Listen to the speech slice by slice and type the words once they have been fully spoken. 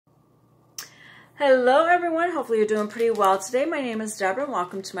Hello everyone, hopefully you're doing pretty well today. My name is Deborah and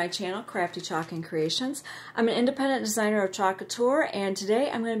welcome to my channel, Crafty Chalk and Creations. I'm an independent designer of Chalk Couture, and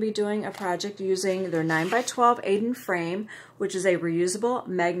today I'm going to be doing a project using their 9x12 Aiden Frame, which is a reusable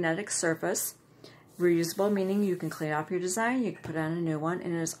magnetic surface. Reusable meaning you can clean up your design, you can put on a new one,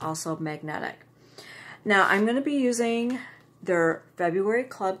 and it is also magnetic. Now I'm going to be using their February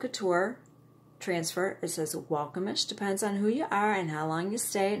Club Couture transfer. It says welcome-ish, depends on who you are and how long you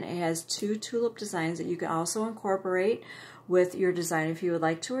stay, and it has two tulip designs that you can also incorporate with your design if you would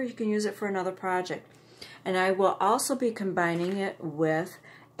like to, or you can use it for another project. And I will also be combining it with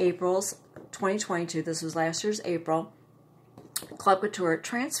April's 2022, this was last year's April, Club Couture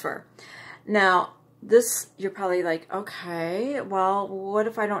transfer. Now this, you're probably like, okay, well, what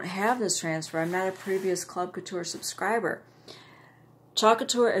if I don't have this transfer? I'm not a previous Club Couture subscriber. Chalk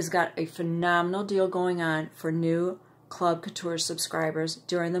Couture has got a phenomenal deal going on for new Club Couture subscribers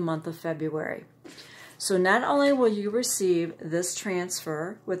during the month of February. So not only will you receive this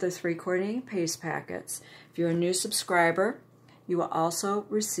transfer with the 3 coordinating paste packets, if you're a new subscriber, you will also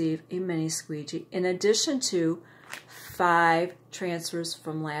receive a mini squeegee in addition to 5 transfers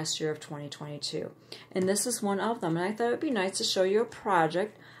from last year of 2022. And this is one of them. And I thought it would be nice to show you a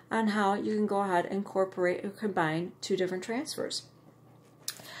project on how you can go ahead and incorporate or combine 2 different transfers.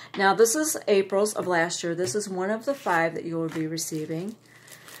 Now this is April's of last year. This is one of the 5 that you will be receiving.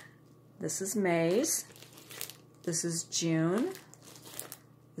 This is May's. This is June.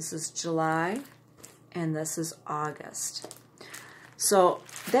 This is July. And this is August. So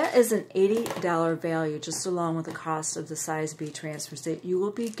that is an $80 value just along with the cost of the size B transfers that you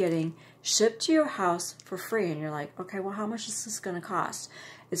will be getting shipped to your house for free. And you're like, okay, well, how much is this going to cost?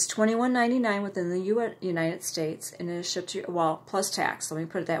 It's $21.99 within the United States, and it is shipped to your, well, plus tax, let me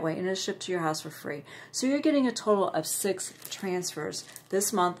put it that way, and it is shipped to your house for free. So you're getting a total of 6 transfers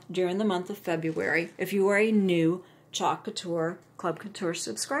this month during the month of February if you are a new Chalk Couture, Club Couture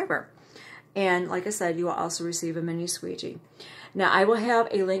subscriber. And like I said, you will also receive a mini squeegee. Now, I will have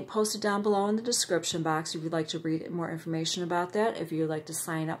a link posted down below in the description box if you'd like to read more information about that, if you'd like to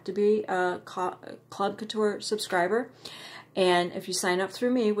sign up to be a Club Couture subscriber. And if you sign up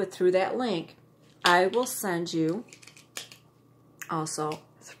through me through that link, I will send you also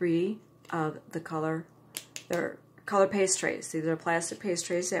 3 of the color paste trays. These are plastic paste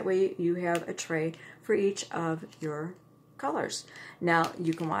trays. That way you have a tray for each of your colors. Now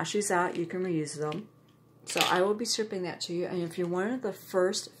you can wash these out, you can reuse them. So I will be shipping that to you. And if you're one of the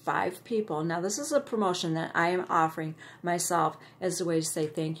first 5 people, now this is a promotion that I am offering myself as a way to say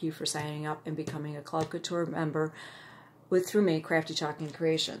thank you for signing up and becoming a Club Couture member through me, Crafty Chalk and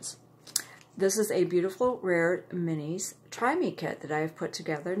Creations. This is a beautiful rare minis Try Me kit that I have put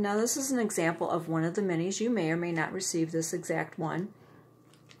together. Now this is an example of one of the minis. You may or may not receive this exact one,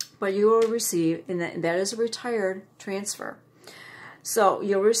 but you will receive, and that is a retired transfer. So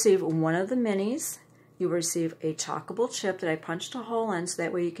you'll receive one of the minis. You'll receive a chalkable chip that I punched a hole in so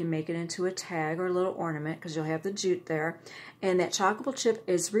that way you can make it into a tag or a little ornament because you'll have the jute there. And that chalkable chip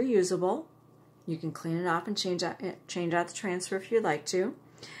is reusable. You can clean it off and change out the transfer if you'd like to.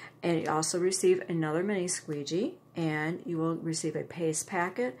 And you also receive another mini squeegee, and you will receive a paste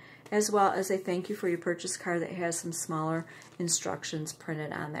packet as well as a thank you for your purchase card that has some smaller instructions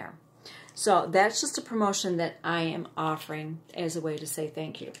printed on there. So that's just a promotion that I am offering as a way to say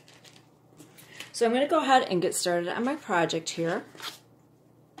thank you. So I'm going to go ahead and get started on my project here.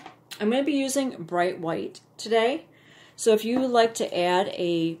 I'm going to be using bright white today. So if you would like to add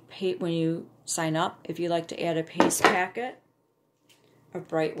when you sign up, if you'd like to add a paste packet of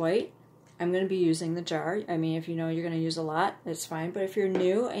bright white, I'm going to be using the jar. I mean, if you know you're going to use a lot, that's fine. But if you're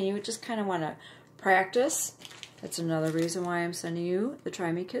new and you just kind of want to practice, that's another reason why I'm sending you the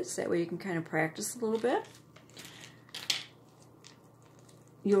Try Me kits. That way you can kind of practice a little bit.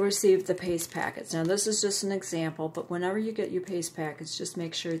 You'll receive the paste packets. Now this is just an example, but whenever you get your paste packets, just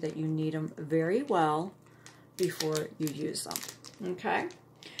make sure that you knead them very well before you use them. Okay?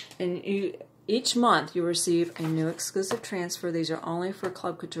 And each month you receive a new exclusive transfer. These are only for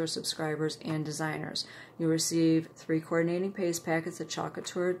Club Couture subscribers and designers. You receive 3 coordinating paste packets that Chalk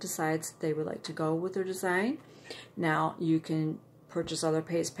Couture decides they would like to go with their design. Now you can purchase other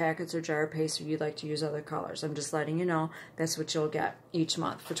paste packets or jar paste if you'd like to use other colors. I'm just letting you know that's what you'll get each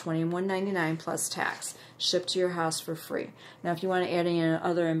month for $21.99 plus tax, shipped to your house for free. Now if you want to add in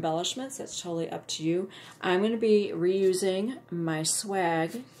other embellishments, that's totally up to you. I'm going to be reusing my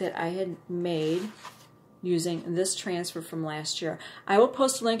swag that I had made using this transfer from last year. I will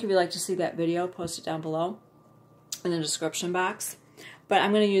post a link if you'd like to see that video, post it down below in the description box. But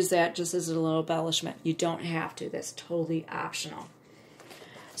I'm going to use that just as a little embellishment. You don't have to. That's totally optional.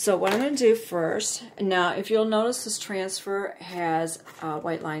 So what I'm going to do first, now if you'll notice this transfer has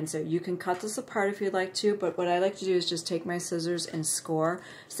white lines there. You can cut this apart if you'd like to, but what I like to do is just take my scissors and score,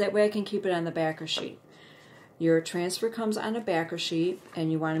 so that way I can keep it on the backer sheet. Your transfer comes on a backer sheet,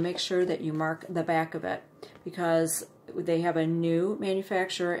 and you want to make sure that you mark the back of it, because they have a new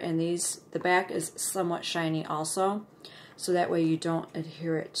manufacturer, and the back is somewhat shiny also, so that way you don't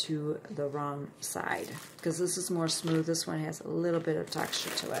adhere it to the wrong side, because this is more smooth. This one has a little bit of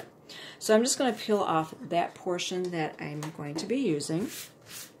texture to it. So I'm just going to peel off that portion that I'm going to be using,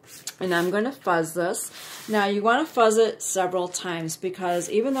 and I'm going to fuzz this. Now you want to fuzz it several times,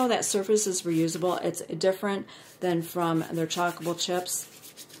 because even though that surface is reusable, it's different than from their chalkable chips.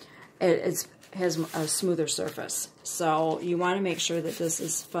 It has a smoother surface. So you want to make sure that this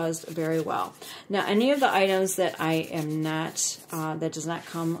is fuzzed very well. Now any of the items that I am not, that does not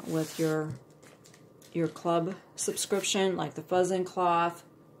come with your club subscription, like the fuzzing cloth,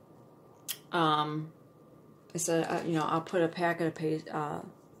 I'll put a packet of paste,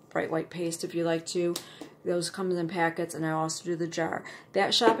 bright white paste if you like to. Those comes in packets, and I also do the jar.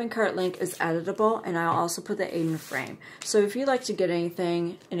 That shopping cart link is editable, and I'll also put the Aiden Frame. So if you'd like to get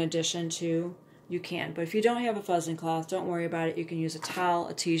anything in addition to, you can. But if you don't have a fuzzing cloth, don't worry about it. You can use a towel,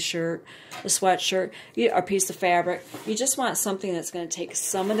 a t-shirt, a sweatshirt, a piece of fabric. You just want something that's going to take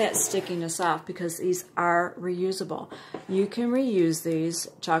some of that stickiness off, because these are reusable. You can reuse these,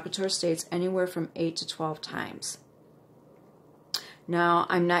 Chalk Couture states, anywhere from 8 to 12 times. Now,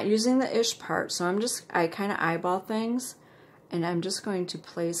 I'm not using the ish part, so I kind of eyeball things, and I'm just going to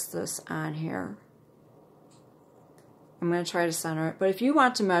place this on here. I'm going to try to center it, but if you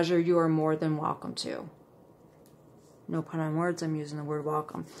want to measure, you are more than welcome to. No pun on words, I'm using the word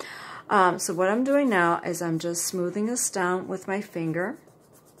welcome. So what I'm doing now is I'm just smoothing this down with my finger.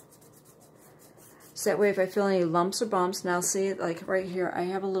 So that way if I feel any lumps or bumps, now see, like right here, I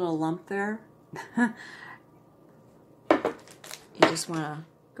have a little lump there. You just want to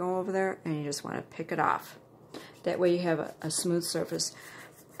go over there, and you just want to pick it off. That way you have a smooth surface.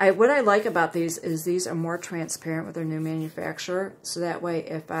 What I like about these is these are more transparent with their new manufacturer, so that way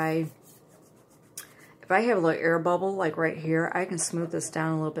if I have a little air bubble like right here, I can smooth this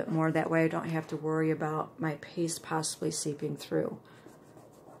down a little bit more. That way I don't have to worry about my paste possibly seeping through.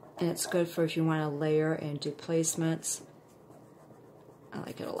 And it's good for if you want to layer and do placements. I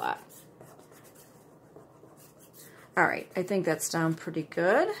like it a lot. Alright, I think that's down pretty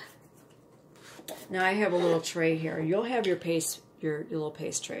good. Now I have a little tray here. You'll have your paste, your little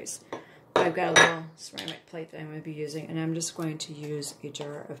paste trays. I've got a little ceramic plate that I'm going to be using, and I'm just going to use a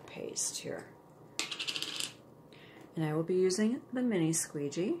jar of paste here. And I will be using the mini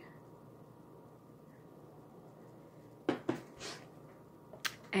squeegee.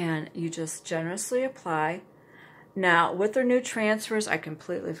 And you just generously apply. Now, with their new transfers, I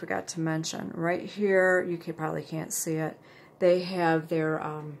completely forgot to mention, right here, you probably can't see it, they have their,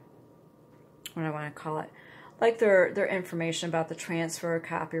 what do I want to call it, like their information about the transfer,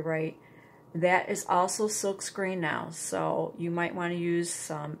 copyright. That is also silk screen now, so you might want to use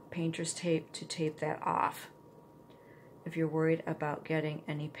some painter's tape to tape that off if you're worried about getting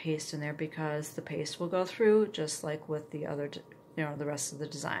any paste in there, because the paste will go through just like with the other, the rest of the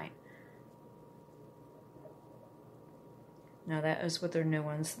design. Now that is with their new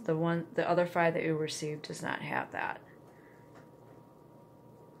ones. The other 5 that you received does not have that.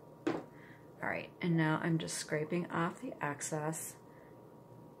 Alright, and now I'm just scraping off the excess.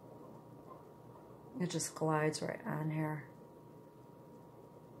 It just glides right on here.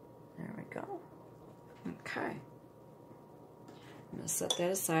 There we go. Okay. I'm going to set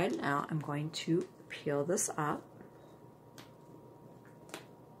that aside. Now I'm going to peel this up.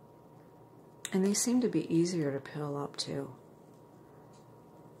 And these seem to be easier to peel up too.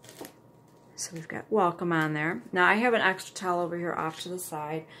 So we've got welcome on there. Now I have an extra towel over here off to the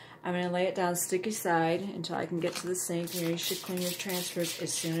side. I'm going to lay it down sticky side until I can get to the sink. You should clean your transfers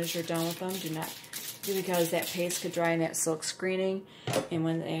as soon as you're done with them. Because that paste could dry in that silk screening, and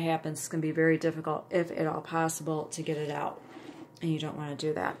when it happens, it's going to be very difficult, if at all possible, to get it out. And you don't want to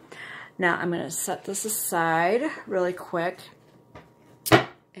do that. Now I'm going to set this aside really quick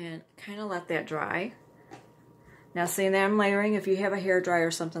and kind of let that dry. Now, seeing that I'm layering, if you have a hair dryer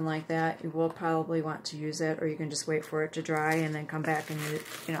or something like that, you will probably want to use it, or you can just wait for it to dry and then come back and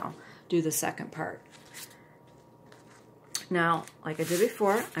do the second part. Now, like I did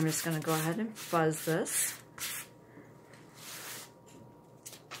before, I'm just going to go ahead and fuzz this.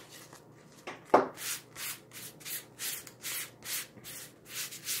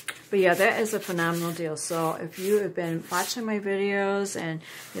 But yeah, that is a phenomenal deal. So if you have been watching my videos and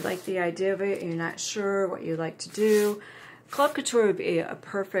you like the idea of it and you're not sure what you'd like to do, Club Couture would be a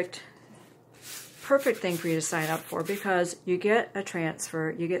perfect thing for you to sign up for, because you get a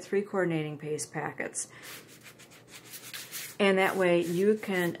transfer, you get 3 coordinating paste packets, and that way you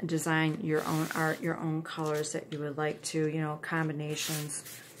can design your own art, your own colors that you would like to, you know, combinations,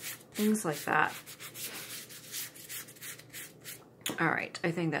 things like that. All right,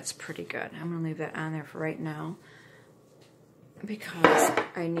 I think that's pretty good. I'm going to leave that on there for right now because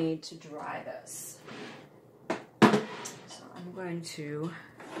I need to dry this. So I'm going to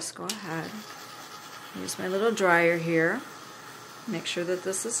just go ahead, use my little dryer here, make sure that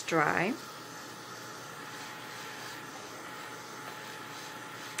this is dry,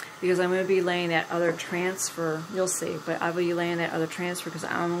 because I'm going to be laying that other transfer, you'll see, but I will be laying that other transfer because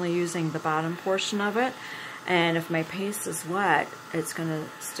I'm only using the bottom portion of it, and if my paste is wet, it's going to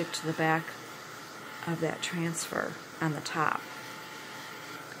stick to the back of that transfer on the top.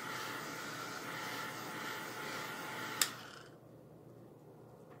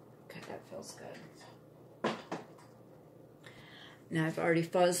 Okay, that feels good. Now I've already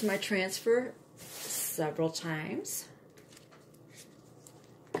fuzzed my transfer several times.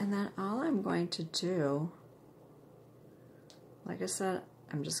 And then all I'm going to do, like I said,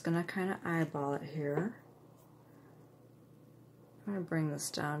 I'm just going to kind of eyeball it here. I'm going to bring this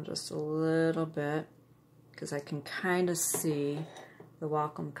down just a little bit because I can kind of see the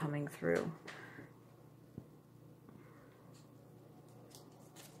welcome coming through.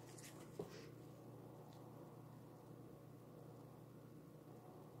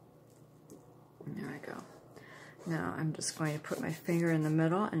 There I go. Now I'm just going to put my finger in the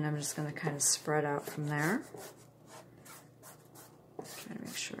middle and I'm just going to kind of spread out from there. Trying to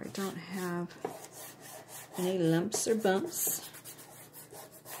make sure I don't have any lumps or bumps.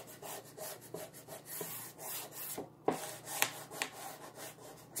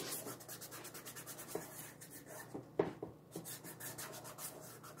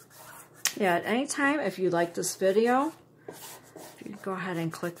 Yeah, at any time, if you like this video, if you go ahead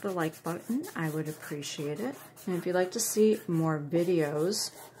and click the like button, I would appreciate it. And if you'd like to see more videos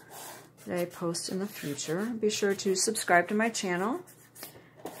that I post in the future, be sure to subscribe to my channel.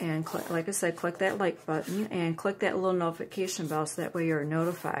 And click, like I said, click that like button and click that little notification bell so that way you're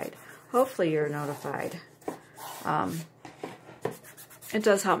notified. Hopefully you're notified. It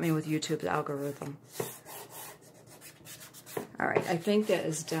does help me with YouTube's algorithm. Alright, I think that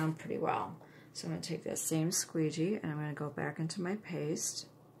is done pretty well. So I'm going to take that same squeegee and I'm going to go back into my paste.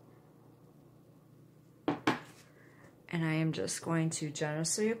 And I am just going to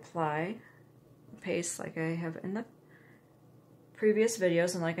generously apply the paste like I have in the previous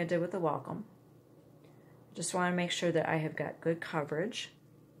videos and like I did with the welcome. Just want to make sure that I have got good coverage.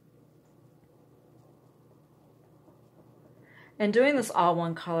 And doing this all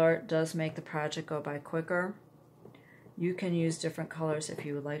one color does make the project go by quicker. You can use different colors if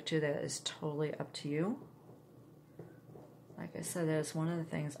you would like to. That is totally up to you. Like I said, that is one of the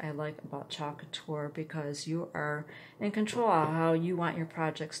things I like about Chalk Couture, because you are in control of how you want your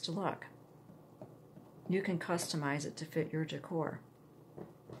projects to look. You can customize it to fit your decor.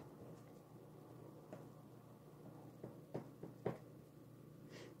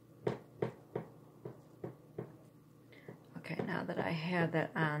 Okay, now that I have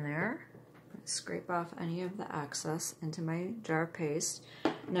that on there, scrape off any of the excess into my jar of paste.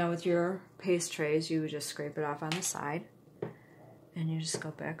 Now with your paste trays, you would just scrape it off on the side. And you just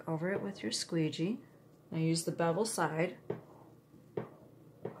go back over it with your squeegee. Now use the bevel side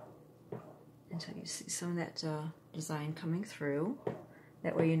until you see some of that design coming through.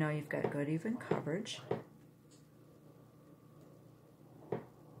 That way you know you've got good even coverage. Okay,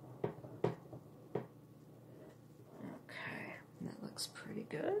 that looks pretty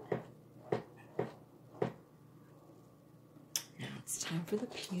good. Now it's time for the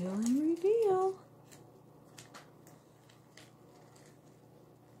peel and reveal.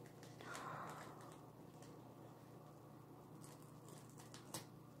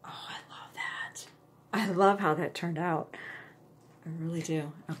 I love how that turned out. I really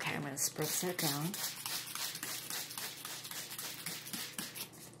do. Okay, I'm going to spritz that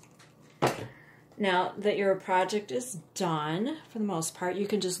down. Now that your project is done, for the most part, you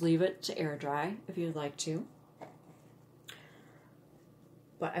can just leave it to air dry if you'd like to.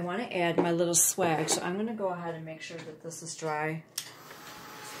 But I want to add my little swag, so I'm going to go ahead and make sure that this is dry,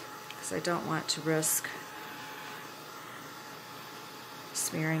 because I don't want to risk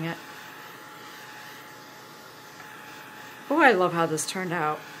smearing it. Oh, I love how this turned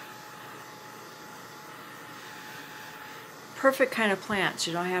out. Perfect kind of plants.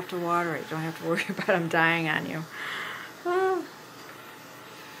 You don't have to water it. You don't have to worry about them dying on you. Oh.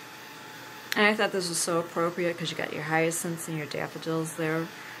 And I thought this was so appropriate because you got your hyacinths and your daffodils there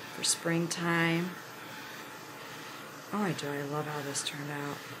for springtime. Oh, I do. I love how this turned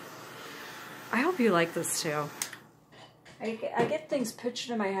out. I hope you like this too. I get things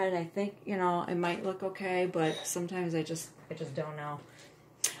pictured in my head and I think, you know, it might look okay, but sometimes I just don't know.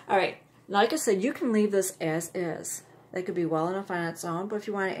 All right. Like I said, you can leave this as is. That could be well enough on its own, but if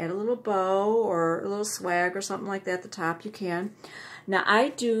you want to add a little bow or a little swag or something like that at the top, you can. Now, I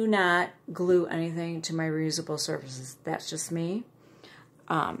do not glue anything to my reusable surfaces. That's just me.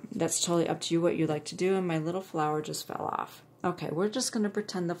 That's totally up to you what you'd like to do, and my little flower just fell off. Okay, we're just going to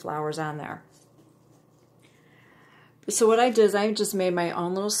pretend the flower's on there. So what I did is I just made my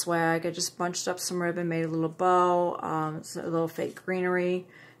own little swag. I just bunched up some ribbon, made a little bow, a little fake greenery,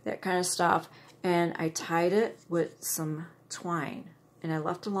 that kind of stuff, and I tied it with some twine. And I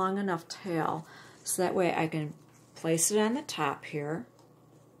left a long enough tail so that way I can place it on the top here.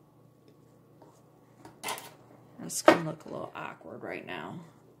 It's going to look a little awkward right now.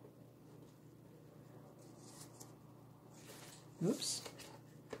 Oops.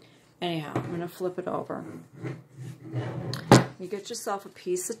 Anyhow, I'm going to flip it over. You get yourself a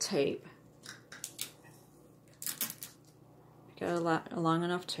piece of tape. Get a long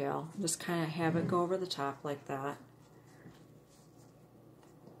enough tail. Just kind of have it go over the top like that.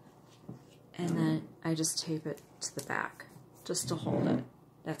 And then I just tape it to the back, just to hold it.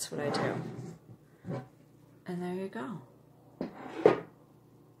 That's what I do. And there you go.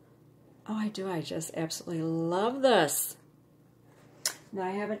 Oh, I do. I just absolutely love this. Now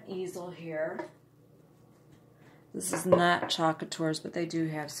I have an easel here. This is not Chalk Couture's, but they do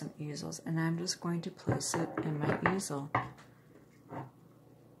have some easels. And I'm just going to place it in my easel.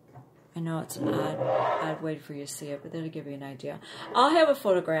 I know it's an odd way for you to see it, but that'll give you an idea. I'll have a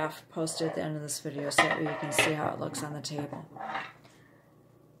photograph posted at the end of this video so that way you can see how it looks on the table.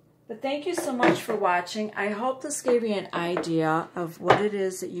 But thank you so much for watching. I hope this gave you an idea of what it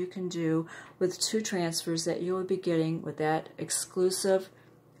is that you can do with 2 transfers that you will be getting with that exclusive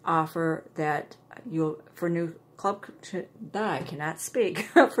offer that you'll for new Club Couture, I cannot speak,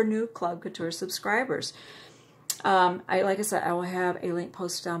 for new Club Couture subscribers. Like I said, I will have a link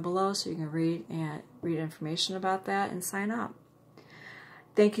posted down below so you can read information about that and sign up.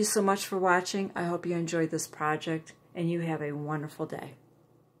 Thank you so much for watching. I hope you enjoyed this project and you have a wonderful day.